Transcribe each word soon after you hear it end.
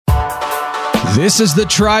This is the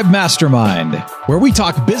Tribe Mastermind, where we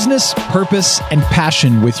talk business, purpose, and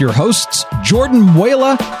passion with your hosts, Jordan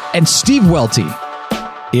Muela and Steve Welty.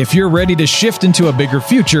 If you're ready to shift into a bigger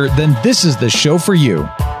future, then this is the show for you.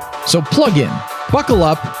 So plug in, buckle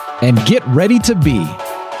up, and get ready to be.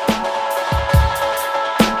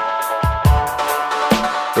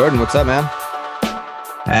 Jordan, what's up, man?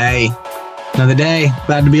 Hey, another day.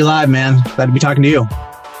 Glad to be alive, man. Glad to be talking to you.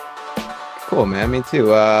 Cool, man. Me too.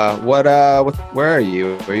 Where are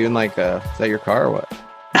you? Are you in is that your car or what?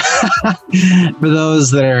 For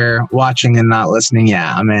those that are watching and not listening,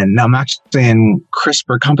 I'm actually in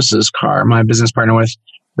CRISPR Compass's car, my business partner with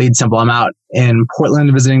Lead Simple. I'm out in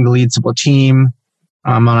Portland visiting the Lead Simple team.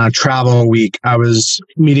 I'm on a travel week. I was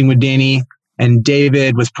meeting with Danny and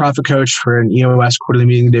David with Profit Coach for an EOS quarterly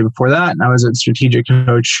meeting the day before that. And I was at Strategic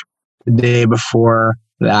Coach the day before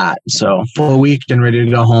that. So full week and ready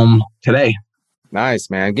to go home today. Nice,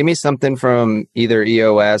 man. Give me something from either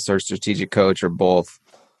EOS or Strategic Coach or both.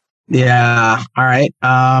 Yeah. All right.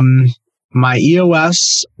 My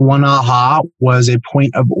EOS one aha was a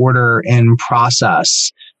point of order in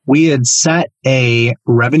process. We had set a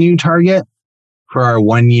revenue target for our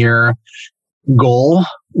 1 year goal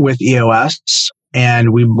with EOS,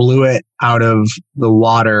 and we blew it out of the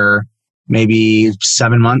water maybe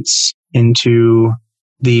 7 months into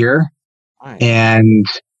the year. Nice. And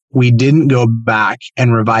we didn't go back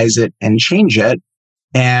and revise it and change it.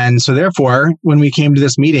 And so therefore, when we came to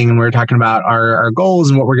this meeting and we were talking about our goals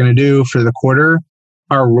and what we're going to do for the quarter,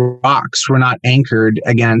 our rocks were not anchored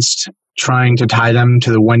against trying to tie them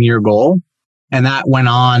to the 1 year goal. And that went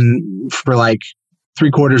on for like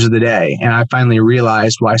 3/4 of the day. And I finally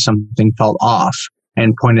realized why something felt off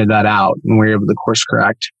and pointed that out, and we were able to course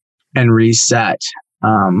correct and reset.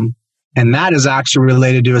 And that is actually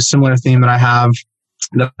related to a similar theme that I had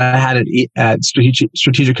at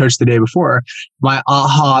Strategic Coach the day before. My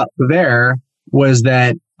aha there was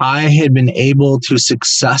that I had been able to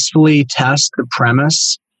successfully test the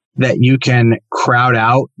premise that you can crowd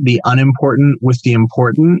out the unimportant with the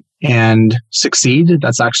important and succeed.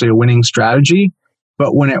 That's actually a winning strategy.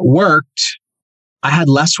 But when it worked, I had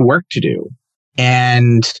less work to do.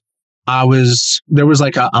 And there was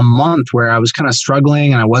like a month where I was kind of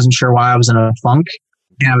struggling and I wasn't sure why I was in a funk.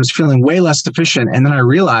 And I was feeling way less efficient. And then I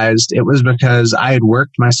realized it was because I had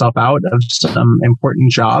worked myself out of some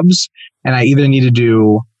important jobs, and I either needed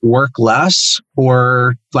to work less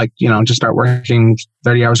or just start working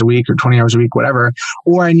 30 hours a week or 20 hours a week, whatever,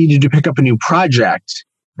 or I needed to pick up a new project.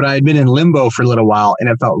 But I had been in limbo for a little while and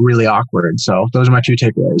it felt really awkward. So those are my two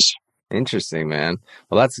takeaways. Interesting, man.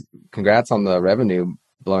 Well, congrats on the revenue,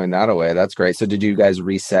 blowing that away. That's great. So did you guys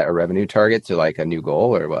reset a revenue target to like a new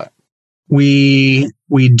goal or what? We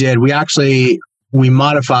did. We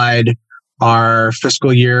modified our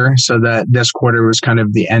fiscal year so that this quarter was kind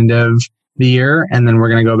of the end of the year. And then we're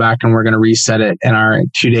going to go back and we're going to reset it in our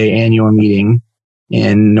 2-day annual meeting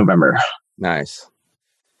in November. Nice.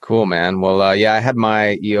 Cool, man. Well, I had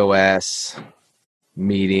my EOS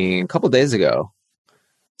meeting a couple of days ago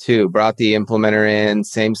too. Brought the implementer in,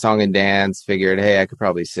 same song and dance, figured, hey, I could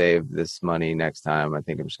probably save this money next time. I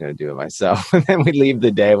think I'm just going to do it myself. And then we leave the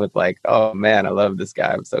day with like, oh man, I love this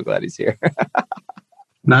guy. I'm so glad he's here.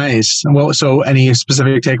 Nice. Well, so any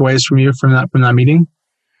specific takeaways from you from that meeting?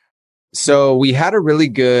 So we had a really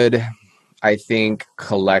good, I think,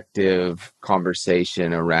 collective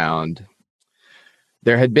conversation around,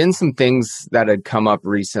 there had been some things that had come up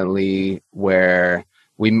recently where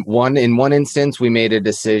in one instance, we made a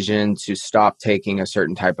decision to stop taking a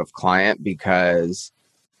certain type of client because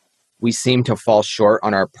we seemed to fall short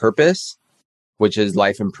on our purpose, which is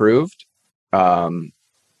life improved,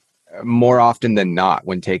 more often than not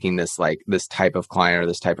when taking this type of client or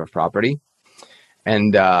this type of property.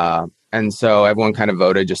 And so everyone kind of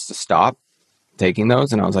voted just to stop taking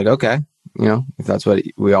those. And I was like, okay, if that's what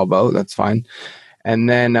we all vote, that's fine. And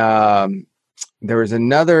then there was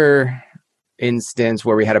another instance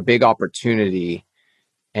where we had a big opportunity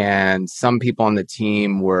and some people on the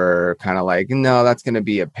team were kind of like, no, that's going to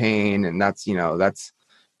be a pain. And that's going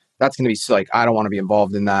to be like, I don't want to be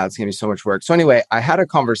involved in that. It's going to be so much work. So anyway, I had a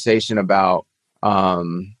conversation about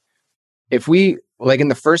if we, in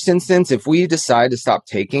the first instance, if we decide to stop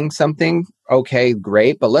taking something, okay,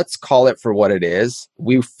 great. But let's call it for what it is.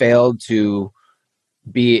 We failed to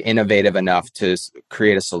be innovative enough to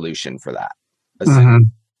create a solution for that. Mm-hmm.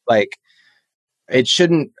 It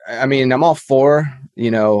shouldn't, I'm all for,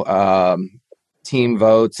 team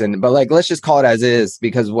votes but let's just call it as is,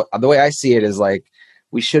 because the way I see it is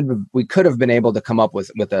we could have been able to come up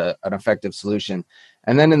with an effective solution.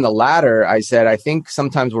 And then in the latter, I said, I think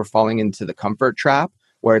sometimes we're falling into the comfort trap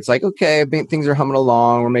where it's like, okay, I think things are humming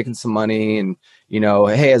along, we're making some money, and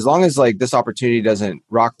hey, as long as like this opportunity doesn't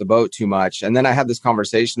rock the boat too much. And then I had this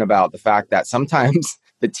conversation about the fact that sometimes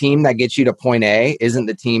the team that gets you to point A isn't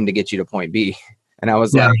the team to get you to point B. And I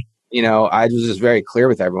was like, I was just very clear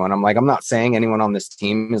with everyone. I'm like, I'm not saying anyone on this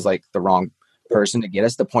team is like the wrong person to get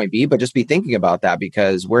us to point B, but just be thinking about that,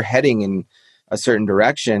 because we're heading in a certain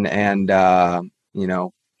direction. And,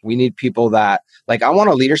 we need people that, like, I want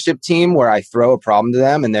a leadership team where I throw a problem to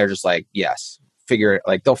them and they're just like, yes,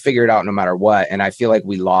 they'll figure it out no matter what. And I feel like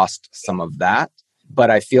we lost some of that, but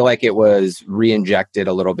I feel like it was re-injected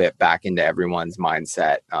a little bit back into everyone's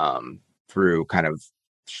mindset through kind of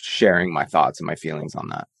sharing my thoughts and my feelings on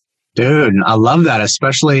that. Dude, I love that,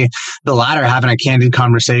 especially the latter, having a candid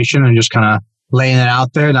conversation and just kind of laying it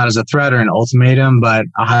out there, not as a threat or an ultimatum, but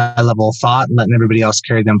a high level thought and letting everybody else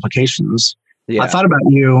carry the implications. Yeah. I thought about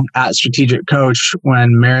you at Strategic Coach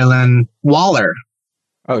when Marilyn Waller.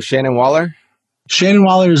 Oh, Shannon Waller? Shannon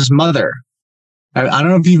Waller's mother. I don't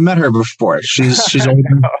know if you've met her before. She's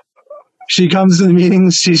older. She comes to the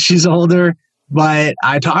meetings. She's older, but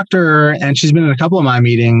I talked to her and she's been in a couple of my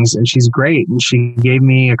meetings and she's great. And she gave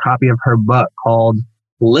me a copy of her book called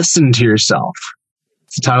Listen to Yourself.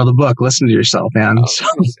 It's the title of the book, Listen to Yourself, man. Oh, so,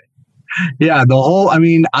 yeah,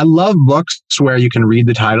 I love books where you can read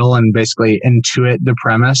the title and basically intuit the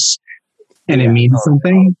premise and it means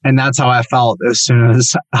something. And that's how I felt as soon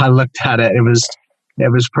as I looked at it. It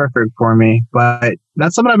was perfect for me. But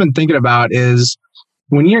that's something I've been thinking about is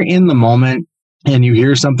when you're in the moment and you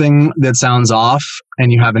hear something that sounds off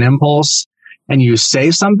and you have an impulse and you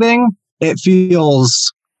say something, it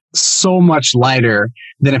feels so much lighter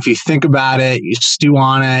than if you think about it, you stew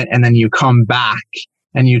on it, and then you come back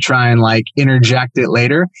and you try and like interject it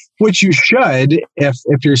later, which you should if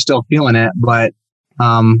you're still feeling it. But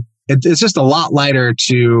it's just a lot lighter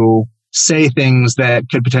to say things that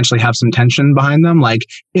could potentially have some tension behind them, like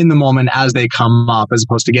in the moment as they come up, as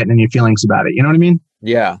opposed to getting any feelings about it. You know what I mean?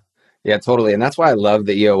 Yeah, totally. And that's why I love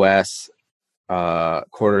the EOS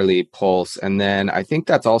quarterly pulse. And then I think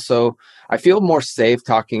that's also, I feel more safe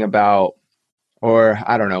talking about, or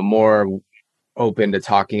I don't know, more open to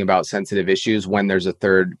talking about sensitive issues when there's a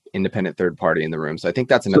independent third party in the room. So I think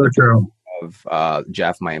that's another of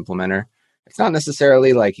Jeff, my implementer. It's not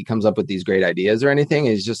necessarily like he comes up with these great ideas or anything.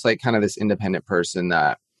 He's just like kind of this independent person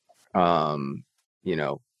that, can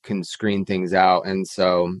screen things out. And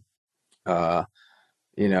so, I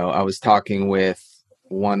was talking with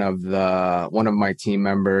one of my team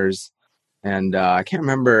members, and I can't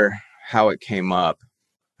remember how it came up.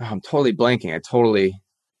 I'm totally blanking.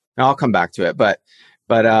 I'll come back to it. But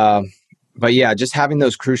yeah, just having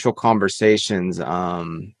those crucial conversations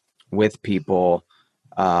with people.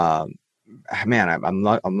 Man, I'm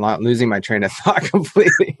not losing my train of thought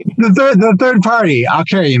completely. The third party, I'll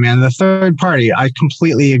carry you, man. The third party, I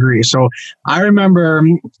completely agree. So I remember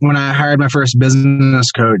when I hired my first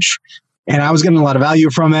business coach, and I was getting a lot of value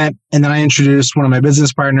from it. And then I introduced one of my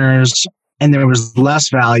business partners, and there was less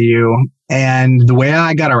value. And the way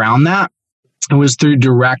I got around that was through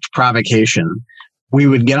direct provocation. We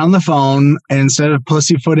would get on the phone, and instead of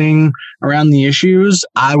pussyfooting around the issues,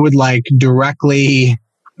 I would like directly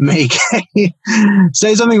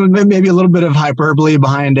say something with maybe a little bit of hyperbole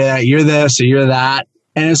behind it. You're this or you're that.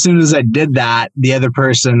 And as soon as I did that, the other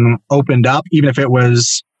person opened up, even if it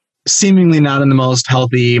was seemingly not in the most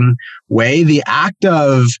healthy way. The act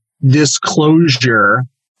of disclosure,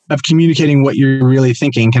 of communicating what you're really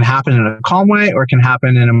thinking, can happen in a calm way or can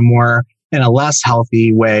happen in a less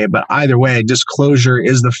healthy way. But either way, disclosure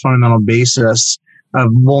is the fundamental basis of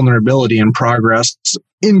vulnerability and progress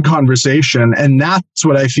in conversation. And that's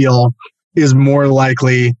what I feel is more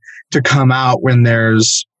likely to come out when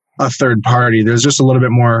there's a third party. There's just a little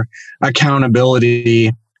bit more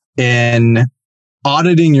accountability in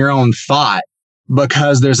auditing your own thought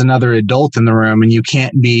because there's another adult in the room, and you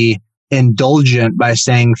can't be indulgent by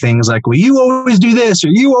saying things like, well, you always do this or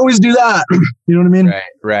you always do that. You know what I mean?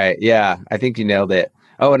 Right. Yeah. I think you nailed it.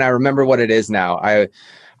 Oh, and I remember what it is now. I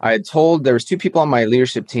had told, there was two people on my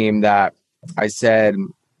leadership team that I said,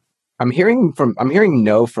 I'm hearing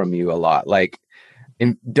no from you a lot. Like,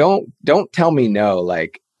 and don't tell me no,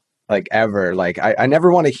 like ever. Like, I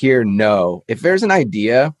never want to hear no. If there's an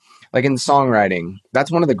idea, like in songwriting, that's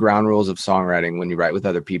one of the ground rules of songwriting when you write with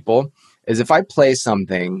other people, is if I play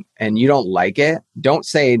something and you don't like it, don't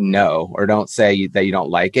say no, or don't say that you don't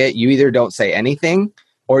like it. You either don't say anything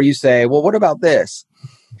or you say, well, what about this?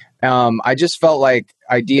 I just felt like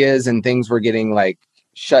ideas and things were getting like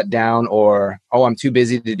shut down, or, oh, I'm too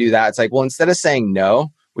busy to do that. It's like, well, instead of saying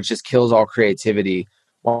no, which just kills all creativity,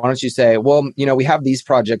 why don't you say, well, we have these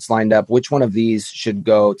projects lined up. Which one of these should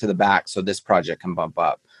go to the back so this project can bump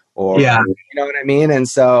up? Or, Yeah. you know what I mean? And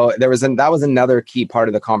so that was another key part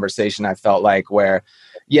of the conversation, I felt like, where,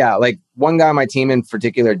 yeah, like one guy on my team in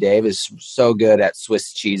particular, Dave, is so good at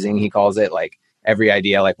Swiss cheesing. He calls it, like, every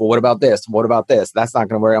idea, like, well, what about this? What about this? That's not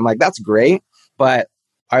going to work. I'm like, that's great. But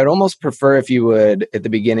I would almost prefer if you would, at the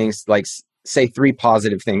beginning, like, say 3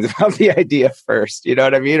 positive things about the idea first, you know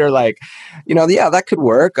what I mean? Or like, yeah, that could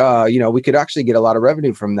work. We could actually get a lot of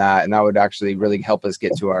revenue from that. And that would actually really help us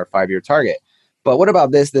get to our 5-year target. But what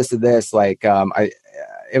about this, this, and this? Like,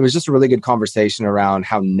 it was just a really good conversation around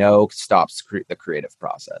how no stops the creative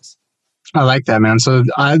process. I like that, man. So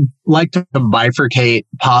I like to bifurcate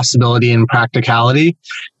possibility and practicality.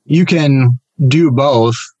 You can do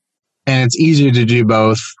both, and it's easier to do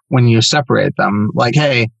both when you separate them. Like,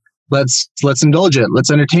 hey, let's indulge it. Let's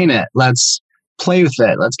entertain it. Let's play with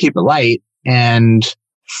it. Let's keep it light and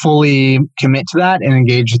fully commit to that and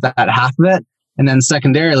engage with that half of it. And then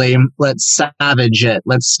secondarily, let's savage it.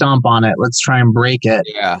 Let's stomp on it. Let's try and break it.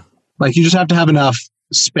 Yeah. Like, you just have to have enough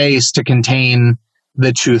space to contain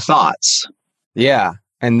the two thoughts. Yeah.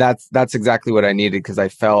 And that's exactly what I needed, because I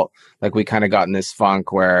felt like we kind of got in this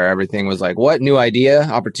funk where everything was like, what, new idea,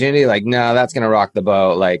 opportunity? Like, no, that's going to rock the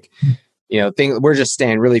boat. Like, we're just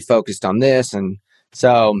staying really focused on this. And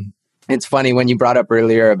so it's funny when you brought up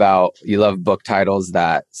earlier about you love book titles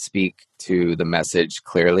that speak to the message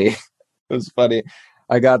clearly. It was funny.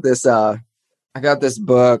 I got this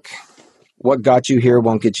book, What Got You Here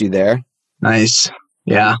Won't Get You There. Nice.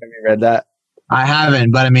 Yeah. Have you read that? I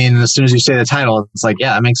haven't, but I mean, as soon as you say the title, it's like,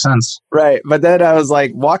 yeah, that makes sense. Right. But then I was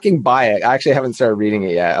like walking by it. I actually haven't started reading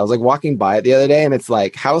it yet. I was like walking by it the other day, and it's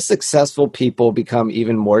like how successful people become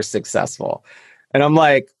even more successful. And I'm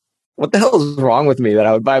like, what the hell is wrong with me that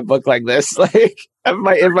I would buy a book like this? Like,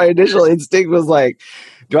 my initial instinct was like,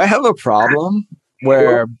 do I have a problem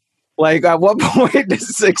where, like, at what point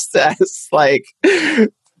does success, like I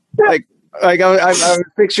was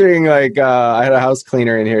picturing, like, I had a house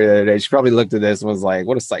cleaner in here the other day. She probably looked at this and was like,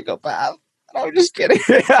 what a psychopath. And I'm just kidding.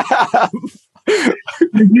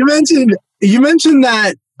 You mentioned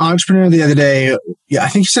that entrepreneur the other day. Yeah, I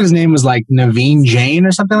think you said his name was like Naveen Jain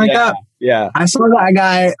or something like that. Yeah. I saw that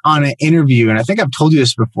guy on an interview, and I think I've told you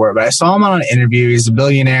this before, but I saw him on an interview. He's a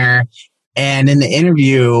billionaire. And in the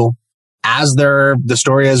interview, as the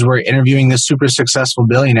story is, we're interviewing this super successful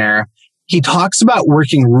billionaire, he talks about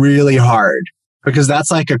working really hard, because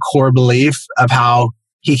that's like a core belief of how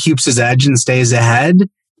he keeps his edge and stays ahead.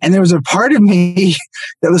 And there was a part of me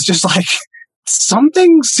that was just like,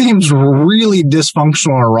 something seems really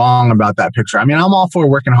dysfunctional or wrong about that picture. I mean, I'm all for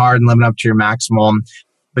working hard and living up to your maximum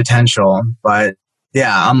potential, but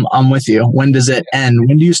yeah, I'm with you. When does it end?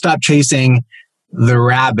 When do you stop chasing the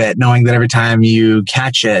rabbit, knowing that every time you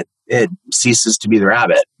catch it, it ceases to be the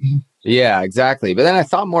rabbit? Yeah, exactly. But then I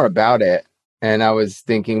thought more about it, and I was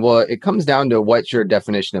thinking, well, it comes down to what's your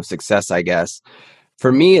definition of success, I guess.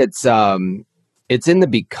 For me, it's in the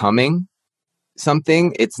becoming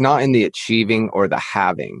something. It's not in the achieving or the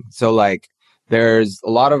having. So, like, there's a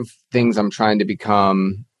lot of things I'm trying to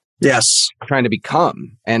become. Yes.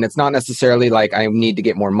 And it's not necessarily like I need to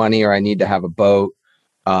get more money, or I need to have a boat,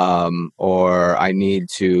 or I need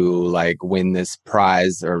to, like, win this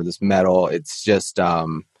prize or this medal. It's just,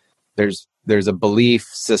 there's a belief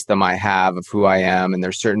system I have of who I am, and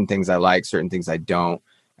there's certain things I like, certain things I don't.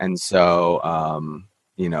 And so,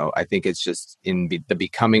 I think it's just in the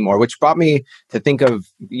becoming more, which brought me to think of,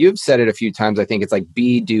 you've said it a few times. I think it's like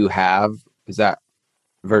be, do, have. Is that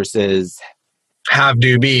versus have,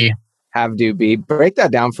 do, be? Have, do, be. Break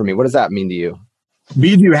that down for me. What does that mean to you?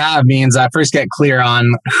 Be, do, have means I first get clear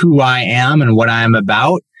on who I am and what I am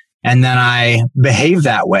about. And then I behave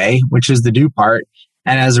that way, which is the do part.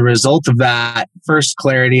 And as a result of that first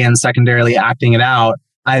clarity and secondarily acting it out,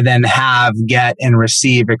 I then have, get, and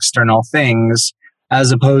receive external things,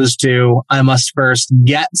 as opposed to I must first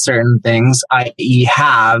get certain things, i.e.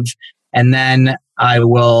 have, and then I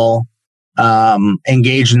will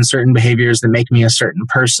engage in certain behaviors that make me a certain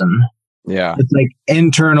person. Yeah. It's like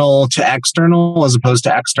internal to external as opposed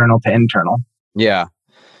to external to internal. Yeah.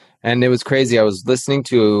 And it was crazy. I was listening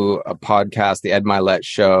to a podcast, the Ed Milet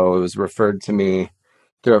Show. It was referred to me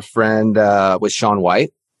to a friend with Shaun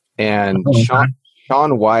White. And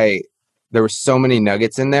Shaun White, there were so many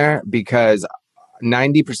nuggets in there, because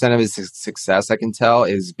 90% of his success, I can tell,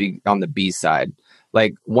 is on the B side.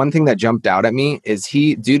 Like, one thing that jumped out at me is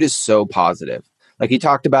dude is so positive. Like, he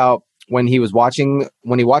talked about when he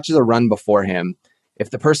watches a run before him,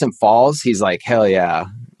 if the person falls, he's like, hell yeah,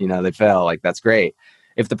 they fell. Like, that's great.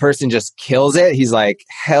 if the person just kills it, he's like,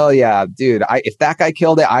 hell yeah, dude, if that guy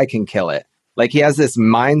killed it, I can kill it. Like he has this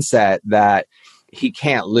mindset that he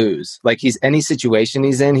can't lose. Like any situation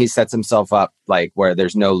he's in, he sets himself up like where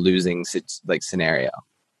there's no losing like scenario.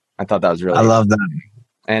 I thought that was really, I love that.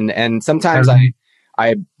 And sometimes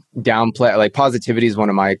I downplay, like positivity is one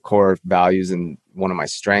of my core values and one of my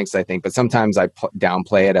strengths, I think, but sometimes I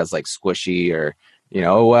downplay it as like squishy or,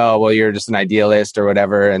 well, you're just an idealist or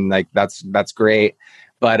whatever. And like, that's great.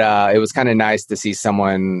 But it was kind of nice to see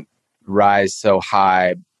someone rise so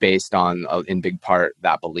high based on, in big part,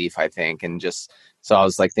 that belief, I think. And just, so I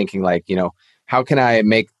was like thinking like, how can I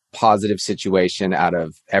make positive situation out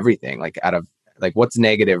of everything? Like out of like what's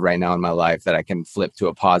negative right now in my life that I can flip to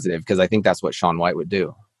a positive? Because I think that's what Shaun White would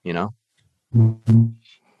do, So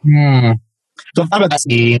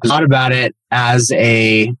I thought about it as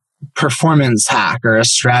a performance hack or a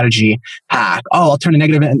strategy hack. Oh, I'll turn a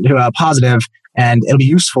negative into a positive and it'll be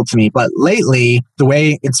useful to me. But lately, the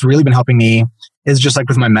way it's really been helping me is just like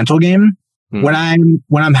with my mental game. When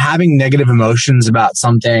I'm having negative emotions about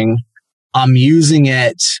something, I'm using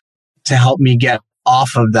it to help me get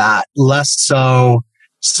off of that, less so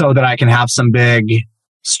that I can have some big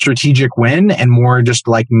strategic win and more just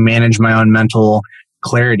like manage my own mental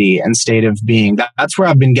clarity and state of being. That's where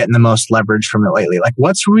I've been getting the most leverage from it lately. Like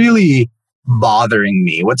what's really bothering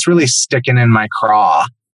me? What's really sticking in my craw?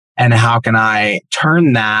 And how can I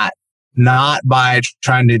turn that, not by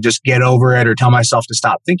trying to just get over it or tell myself to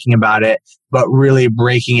stop thinking about it, but really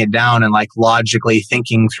breaking it down and like logically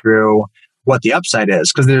thinking through what the upside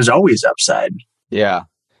is, because there's always upside. Yeah.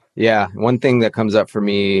 Yeah. One thing that comes up for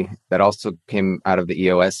me that also came out of the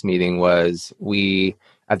EOS meeting was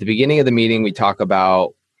at the beginning of the meeting, we talk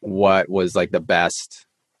about what was like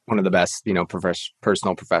one of the best,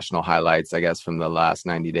 personal professional highlights, I guess, from the last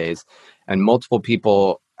 90 days. And multiple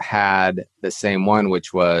people had the same one,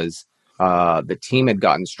 which was the team had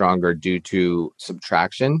gotten stronger due to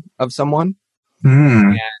subtraction of someone.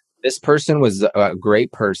 And this person was a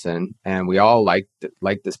great person, and we all liked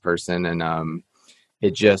this person. And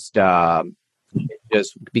it just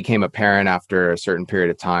became apparent after a certain period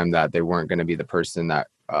of time that they weren't going to be the person that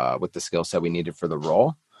with the skill set we needed for the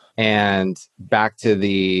role. And back to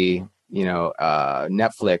the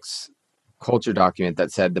Netflix culture document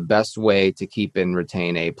that said the best way to keep and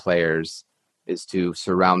retain A players is to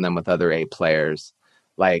surround them with other A players.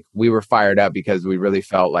 Like we were fired up because we really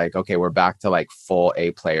felt like, okay, we're back to like full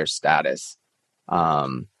A player status.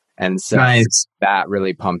 And so nice. That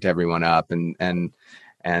really pumped everyone up and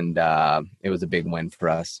it was a big win for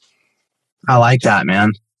us. I like that,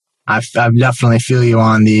 man. I definitely feel you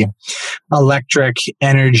on the electric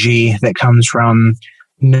energy that comes from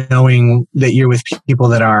knowing that you're with people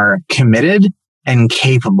that are committed and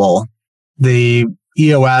capable. The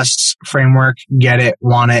EOS framework, get it,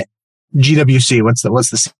 want it. GWC, what's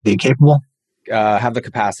the C? Capable? Have the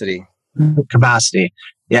capacity. Capacity.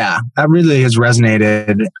 Yeah, that really has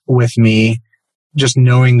resonated with me. Just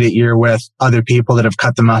knowing that you're with other people that have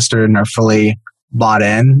cut the mustard and are fully bought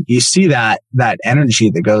in. You see that energy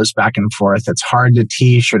that goes back and forth. It's hard to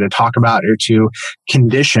teach or to talk about or to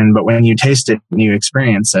condition, but when you taste it and you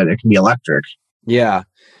experience it, it can be electric. Yeah.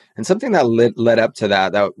 And something that led up to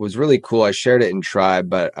that was really cool. I shared it in Tribe,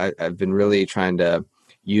 but I've been really trying to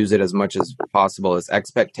use it as much as possible as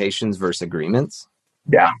expectations versus agreements.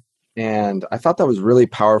 Yeah. And I thought that was really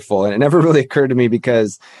powerful. And it never really occurred to me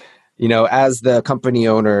because, as the company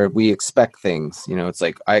owner, we expect things. It's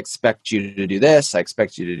like, I expect you to do this. I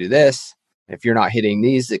expect you to do this. If you're not hitting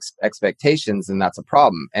these expectations, then that's a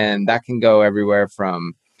problem. And that can go everywhere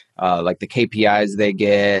from like the KPIs they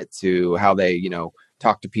get to how they,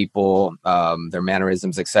 talk to people, their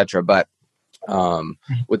mannerisms, etc. But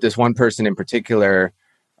with this one person in particular,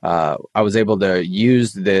 I was able to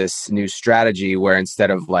use this new strategy where instead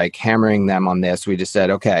of like hammering them on this, we just said,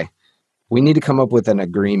 okay, we need to come up with an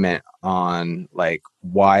agreement on like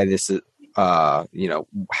why this is, how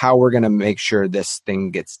we're going to make sure this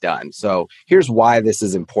thing gets done. So here's why this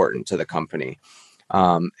is important to the company.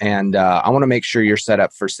 And I want to make sure you're set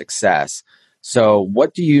up for success. So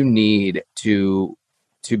what do you need to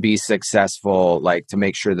be successful, like to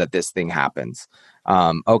make sure that this thing happens?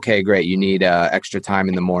 Okay, great. You need extra time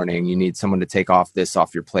in the morning. You need someone to take off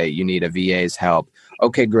your plate. You need a VA's help.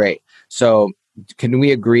 Okay, great. So can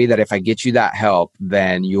we agree that if I get you that help,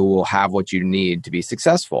 then you will have what you need to be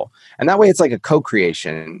successful? And that way it's like a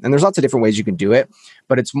co-creation. And there's lots of different ways you can do it,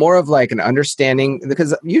 but it's more of like an understanding,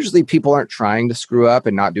 because usually people aren't trying to screw up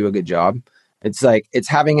and not do a good job. It's like, it's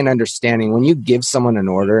having an understanding. When you give someone an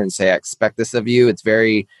order and say, I expect this of you, it's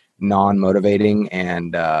very non-motivating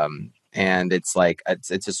and and it's like, it's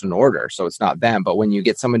just an order. So it's not them. But when you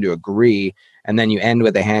get someone to agree and then you end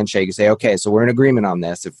with a handshake, you say, okay, so we're in agreement on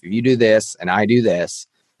this. If you do this and I do this,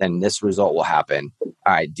 then this result will happen. All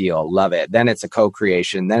right, deal. Love it. Then it's a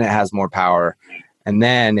co-creation. Then it has more power. And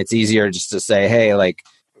then it's easier just to say, hey, like,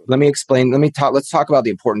 let's talk about the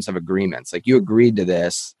importance of agreements. Like, you agreed to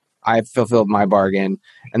this. I've fulfilled my bargain.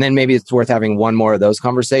 And then maybe it's worth having one more of those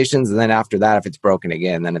conversations. And then after that, if it's broken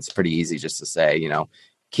again, then it's pretty easy just to say, you know,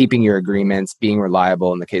 keeping your agreements, being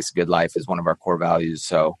reliable in the case of Good Life is one of our core values.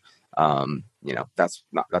 So, you know, that's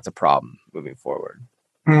a problem moving forward.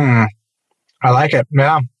 I like it.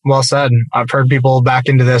 Yeah, well said. I've heard people back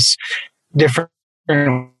into this different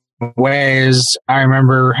ways. I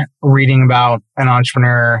remember reading about an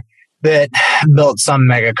entrepreneur that built some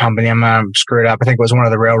mega company. I'm going to screw it up. I think it was one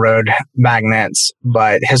of the railroad magnates,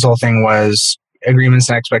 but his whole thing was agreements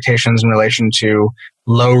and expectations in relation to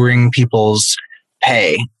lowering people's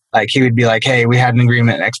pay. Like, he would be like, hey, we had an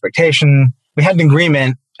agreement and expectation. We had an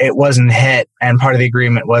agreement. It wasn't hit. And part of the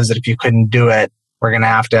agreement was that if you couldn't do it, we're going to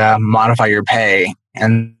have to modify your pay.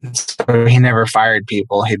 And so he never fired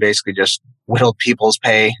people. He basically just whittled people's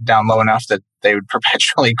pay down low enough that they would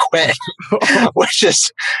perpetually quit, which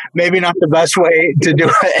is maybe not the best way to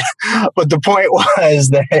do it. But the point was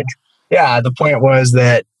that,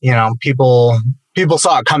 you know, people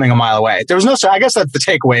saw it coming a mile away. There was no, I guess that's the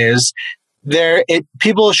takeaway is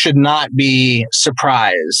people should not be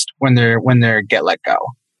surprised when they're get let go.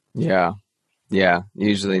 Yeah. Yeah.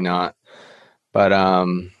 Usually not. But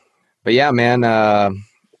yeah, man,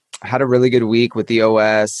 had a really good week with the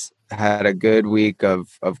OS, had a good week of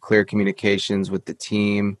clear communications with the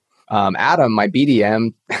team. Adam, my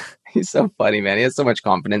BDM, he's so funny, man. He has so much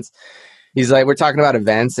confidence. He's like, we're talking about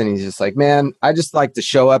events and he's just like, man, I just like to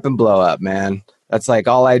show up and blow up, man. That's like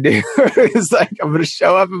all I do. It's like, I'm going to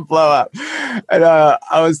show up and blow up. And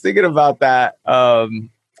I was thinking about that. And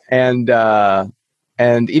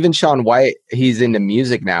even Sean White, he's into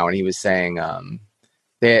music now. And he was saying,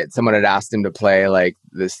 someone had asked him to play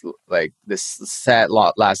this set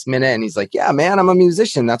last minute. And he's like, yeah, man, I'm a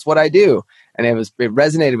musician. That's what I do. And it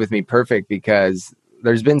resonated with me perfect because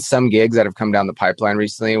there's been some gigs that have come down the pipeline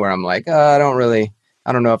recently where I'm like, I don't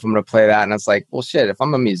know if I'm going to play that. And it's like, well, shit, if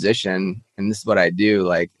I'm a musician and this is what I do,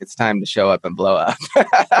 like, it's time to show up and blow up.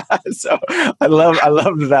 So I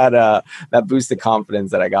love that boost of confidence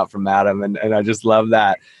that I got from Adam. And I just love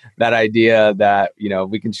that idea that, you know,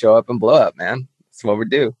 we can show up and blow up, man. That's what we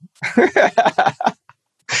do.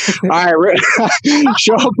 All right.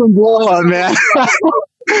 Show up and blow up, man.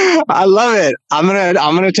 I love it. I'm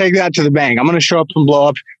gonna take that to the bank. I'm gonna show up and blow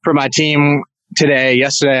up for my team today.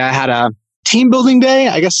 Yesterday I had a team building day,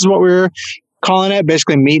 I guess is what we were calling it.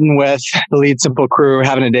 Basically meeting with the Lead Simple crew,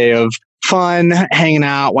 having a day of fun, hanging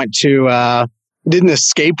out. Went to did an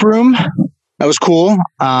escape room. That was cool.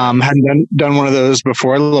 Hadn't done one of those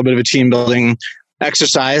before. A little bit of a team building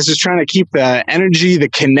exercise. Just trying to keep the energy, the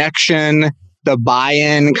connection, the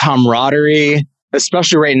buy-in, camaraderie,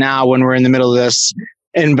 especially right now when we're in the middle of this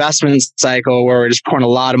investment cycle where we're just pouring a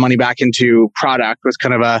lot of money back into product with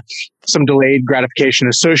kind of some delayed gratification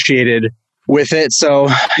associated with it. So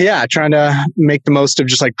yeah, trying to make the most of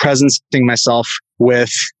just like presencing myself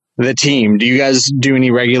with the team. Do you guys do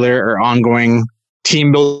any regular or ongoing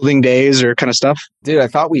team building days or kind of stuff? Dude, I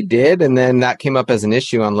thought we did. And then that came up as an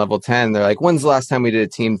issue on level 10. They're like, when's the last time we did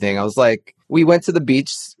a team thing? I was like, we went to the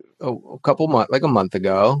beach a month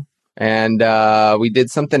ago. And we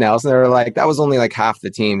did something else. And they were like, that was only like half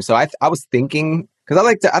the team. So I was thinking,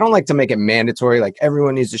 because I don't like to make it mandatory. Like,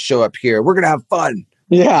 everyone needs to show up here. We're going to have fun.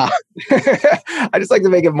 Yeah. I just like to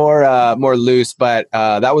make it more loose. But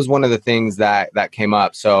that was one of the things that came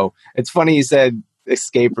up. So it's funny you said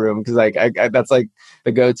escape room, because like I that's like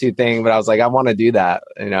the go-to thing. But I was like, I want to do that.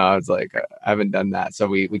 You know, I was like, I haven't done that. So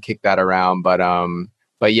we kicked that around.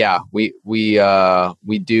 But yeah, we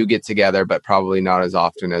do get together, but probably not as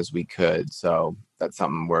often as we could. So that's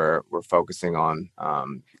something we're focusing on,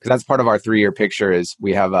 because that's part of our 3-year picture. Is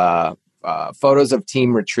we have photos of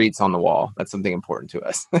team retreats on the wall. That's something important to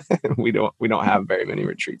us. we don't have very many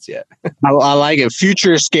retreats yet. I like it.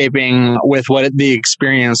 Futurescaping with what the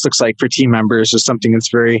experience looks like for team members is something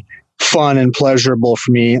that's very fun and pleasurable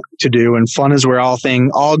for me to do. And fun is where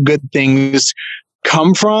all good things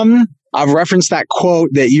come from. I've referenced that quote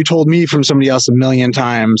that you told me from somebody else a million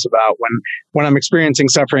times about when I'm experiencing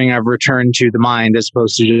suffering, I've returned to the mind as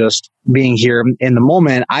opposed to just being here in the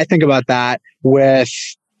moment. I think about that with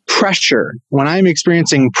pressure. When I'm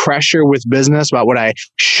experiencing pressure with business about what I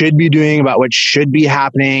should be doing, about what should be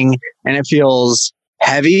happening, and it feels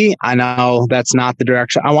heavy, I know that's not the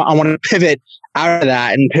direction. I want to pivot out of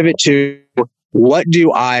that and pivot to what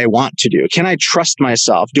do I want to do? Can I trust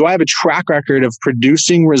myself? Do I have a track record of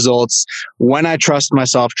producing results when I trust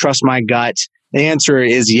myself, trust my gut? The answer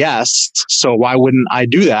is yes. So why wouldn't I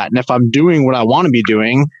do that? And if I'm doing what I want to be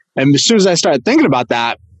doing, and as soon as I start thinking about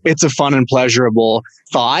that, it's a fun and pleasurable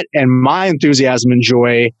thought. And my enthusiasm and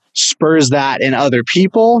joy spurs that in other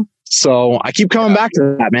people. So I keep coming back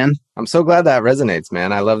to that, man. I'm so glad that resonates,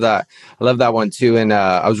 man. I love that. I love that one too. And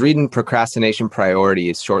I was reading Procrastination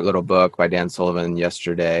Priorities, short little book by Dan Sullivan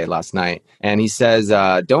last night. And he says,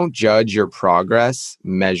 don't judge your progress,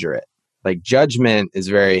 measure it. Like judgment is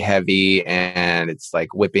very heavy and it's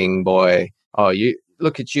like whipping boy. Oh, you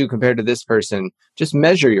look at you compared to this person. Just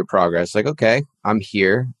measure your progress. Like, okay, I'm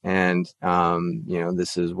here and,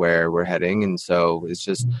 this is where we're heading. And so it's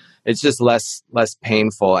just less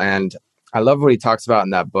painful. And I love what he talks about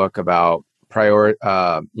in that book about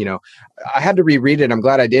I had to reread it. I'm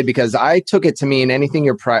glad I did because I took it to mean anything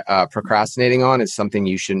you're procrastinating on is something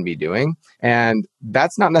you shouldn't be doing. And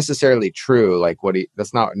that's not necessarily true.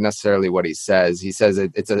 That's not necessarily what he says. He says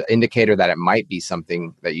it's an indicator that it might be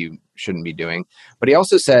something that you shouldn't be doing. But he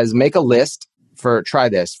also says, make a list try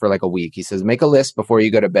this for like a week. He says, make a list before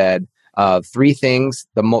you go to bed of 3 things,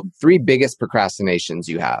 the 3 biggest procrastinations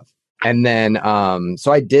you have. And then,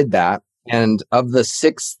 so I did that. And of the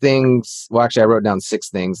 6 things, well, actually I wrote down 6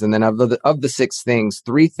 things. And then of the 6 things,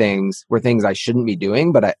 3 things were things I shouldn't be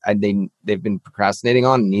doing, but they've been procrastinating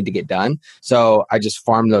on and need to get done. So I just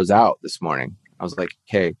farmed those out this morning. I was like,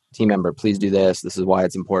 okay, team member, please do this. This is why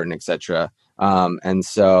it's important, etc. And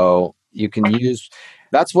so you can use,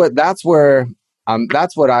 that's what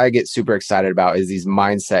I get super excited about is these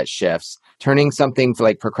mindset shifts. Turning something for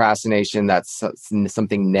like procrastination that's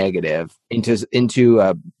something negative into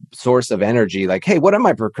a source of energy. Like, hey, what am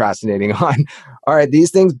I procrastinating on? All right, these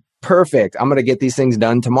things, perfect. I'm going to get these things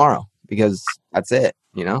done tomorrow because that's it.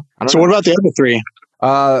 So what about the other 3?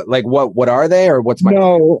 Like what are they or what's my...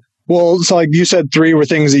 No. Well, so like you said, 3 were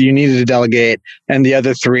things that you needed to delegate and the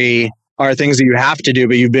other 3 are things that you have to do,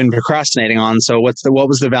 but you've been procrastinating on. So what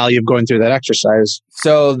was the value of going through that exercise?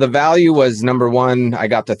 So the value was, number 1, I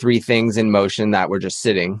got the 3 things in motion that were just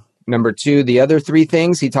sitting. Number 2, the other 3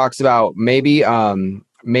 things he talks about, maybe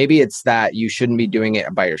it's that you shouldn't be doing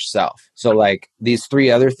it by yourself. So like these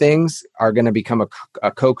 3 other things are going to become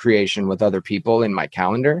a co-creation with other people in my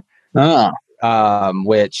calendar.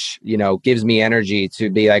 Which, gives me energy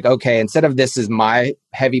to be like, okay, instead of this is my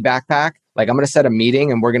heavy backpack, like I'm going to set a meeting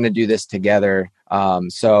and we're going to do this together.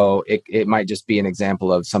 So it might just be an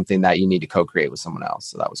example of something that you need to co-create with someone else.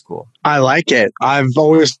 So that was cool. I like it. I've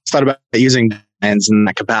always thought about using deadlines in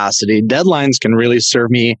that capacity. Deadlines can really serve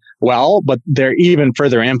me well, but they're even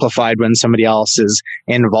further amplified when somebody else is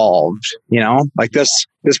involved. Like this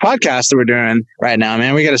podcast that we're doing right now,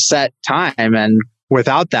 man, we got to set time, and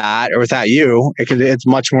without that or without you, it's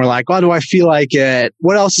much more like, oh, do I feel like it?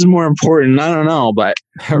 What else is more important? I don't know. But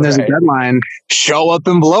when there's a deadline, show up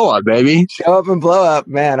and blow up, baby. Show up and blow up,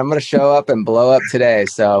 man. I'm going to show up and blow up today.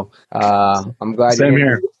 So I'm glad Same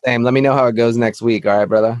here. Same. Let me know how it goes next week. All right,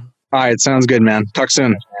 brother. All right. Sounds good, man. Talk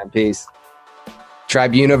soon. Peace.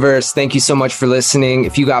 Tribe Universe, thank you so much for listening.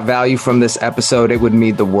 If you got value from this episode, it would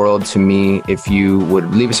mean the world to me if you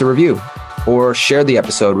would leave us a review or share the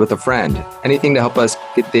episode with a friend. Anything to help us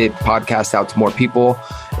get the podcast out to more people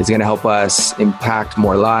is going to help us impact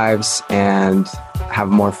more lives and have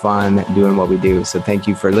more fun doing what we do. So thank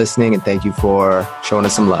you for listening and thank you for showing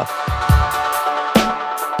us some love.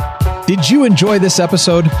 Did you enjoy this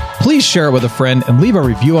episode? Please share it with a friend and leave a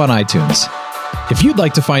review on iTunes. If you'd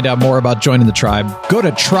like to find out more about joining the tribe, go to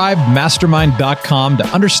tribemastermind.com to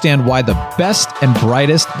understand why the best and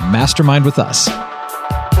brightest mastermind with us.